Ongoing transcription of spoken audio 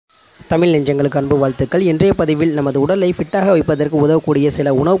தமிழ் நெஞ்சங்களுக்கு அன்பு வாழ்த்துக்கள். இன்றைய பதிவில் நமது உடலை ஃபிட்டாக வைப்பதற்கு உதவக்கூடிய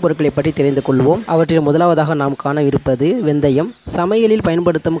சில உணவுப் பொருட்களை பற்றி தெரிந்து கொள்வோம். அவற்றில் முதலாவதாக நாம் காணவிருப்பது வெந்தயம். சமையலில்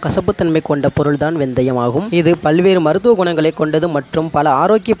பயன்படுத்தும் கசப்புத்தன்மை கொண்ட பொருள்தான் வெந்தயம் ஆகும். இது பல்வேறு மருத்துவ குணங்களை கொண்டது மற்றும் பல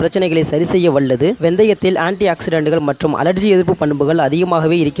ஆரோக்கிய பிரச்சனைகளை சரி செய்ய வல்லது. வெந்தயத்தில் ஆன்டி ஆக்சிடென்ட்கள் மற்றும் அலர்ஜி எதிர்ப்பு பண்புகள்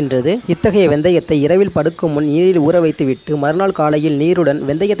அதிகமாகவே இருக்கின்றது. இத்தகைய வெந்தயத்தை இரவில் படுக்கும் முன் நீரில் ஊற வைத்துவிட்டு மறுநாள் காலையில் நீருடன்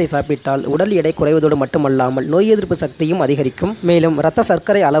வெந்தயத்தை சாப்பிட்டால் உடல் எடை குறைவதோடு மட்டுமல்லாமல் நோய் எதிர்ப்பு சக்தியும் அதிகரிக்கும். மேலும் இரத்த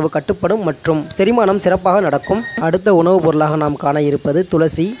சர்க்கரை அளவு கட்டுப்படும் மற்றும் செரிமானம் சிறப்பாக நடக்கும். அடுத்த உணவுப் பொருளாக நாம் காண இருப்பது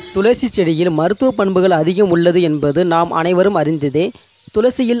துளசி. துளசி செடியில் மருத்துவ பண்புகள் அதிகம் உள்ளது என்பது நாம் அனைவரும் அறிந்ததே.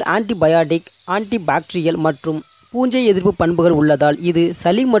 துளசியில் ஆன்டிபயாட்டிக், ஆன்டிபாக்டீரியல் மற்றும் பூஞ்சை எதிர்ப்பு பண்புகள் உள்ளதால் இது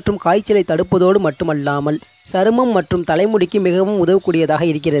சளி மற்றும் காய்ச்சலை தடுப்பதோடு மட்டுமல்லாமல் சருமம் மற்றும் தலைமுடிக்கு மிகவும் உதவக்கூடியதாக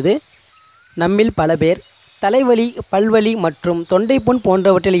இருக்கிறது. நம்மில் பல பேர் தலைவலி, பல்வலி மற்றும் தொண்டைப்புண்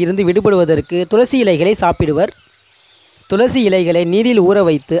போன்றவற்றில் இருந்து விடுபடுவதற்கு துளசி இலைகளை சாப்பிடுவர். துளசி இலைகளை நீரில் ஊற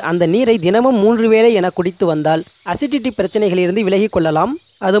வைத்து அந்த நீரை தினமும் 3 வேளை என குடித்து வந்தால் அசிடிட்டி பிரச்சனைகளிலிருந்து விலகிக் கொள்ளலாம்.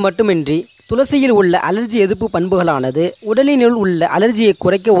 அது மட்டுமின்றி துளசியில் உள்ள அலர்ஜி எதிர்ப்பு பண்புகளானது உடலினுள் உள்ள அலர்ஜியை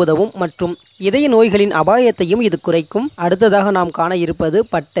குறைக்க உதவும் மற்றும் இதய நோய்களின் அபாயத்தையும் இது குறைக்கும். அடுத்ததாக நாம் காண இருப்பது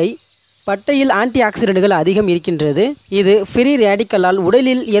பட்டை. பட்டையில் ஆன்டி ஆக்சிடென்ட்கள் அதிகம் இருக்கின்றது. இது ஃப்ரீ ரேடிக்கலால்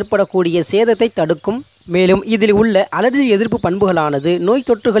உடலில் ஏற்படக்கூடிய சேதத்தை தடுக்கும். மேலும் இதில் உள்ள அலர்ஜி எதிர்ப்பு பண்புகளானது நோய்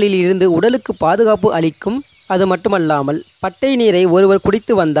தொற்றுகளில் இருந்து உடலுக்கு பாதுகாப்பு அளிக்கும். அது மட்டுமல்லாமல் பட்டை நீரை ஒருவர்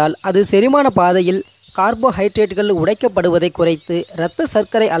குடித்து வந்தால் அது செரிமான பாதையில் கார்போஹைட்ரேட்டுகள் உடைக்கப்படுவதை குறைத்து இரத்த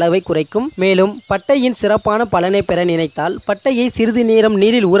சர்க்கரை அளவை குறைக்கும். மேலும் பட்டையின் சிறப்பான பலனை பெற நினைத்தால் பட்டையை சிறிது நேரம்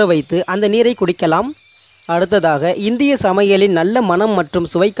நீரில் ஊற வைத்து அந்த நீரை குடிக்கலாம். அடுத்ததாக இந்திய சமையலின் நல்ல மனம் மற்றும்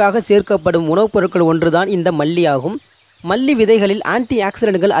சுவைக்காக சேர்க்கப்படும் உணவுப் பொருட்கள் ஒன்றுதான் இந்த மல்லி ஆகும். மல்லி விதைகளில் ஆன்டி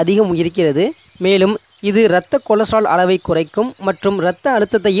ஆக்சிடென்ட்கள் அதிகம் இருக்கிறது. மேலும் இது இரத்த கொலஸ்ட்ரால் அளவை குறைக்கும் மற்றும் இரத்த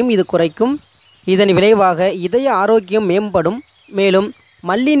அழுத்தத்தையும் இது குறைக்கும். இதன் விளைவாக இதய ஆரோக்கியம் மேம்படும். மேலும்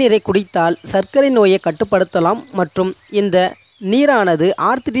மல்லி நீரை குடித்தால் சர்க்கரை நோயை கட்டுப்படுத்தலாம் மற்றும் இந்த நீரானது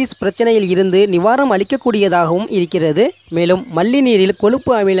ஆர்த்திடிஸ் பிரச்சனையில் இருந்து நிவாரணம் அளிக்கக்கூடியதாகவும் இருக்கிறது. மேலும் மல்லி நீரில்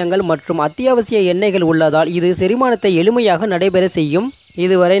கொழுப்பு அமிலங்கள் மற்றும் அத்தியாவசிய எண்ணெய்கள் உள்ளதால் இது செரிமானத்தை எளிமையாக நடைபெற செய்யும்.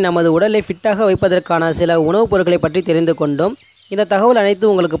 இதுவரை நமது உடலை ஃபிட்டாக வைப்பதற்கான சில உணவுப் பொருட்களை பற்றி தெரிந்து கொண்டோம். இந்த தகவல் அனைத்து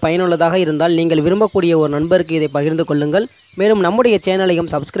உங்களுக்கு பயனுள்ளதாக இருந்தால் நீங்கள் விரும்பக்கூடிய ஒரு நண்பருக்கு இதை பகிர்ந்து கொள்ளுங்கள். மேலும் நம்முடைய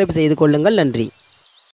சேனலையும் சப்ஸ்கிரைப் செய்து கொள்ளுங்கள். நன்றி.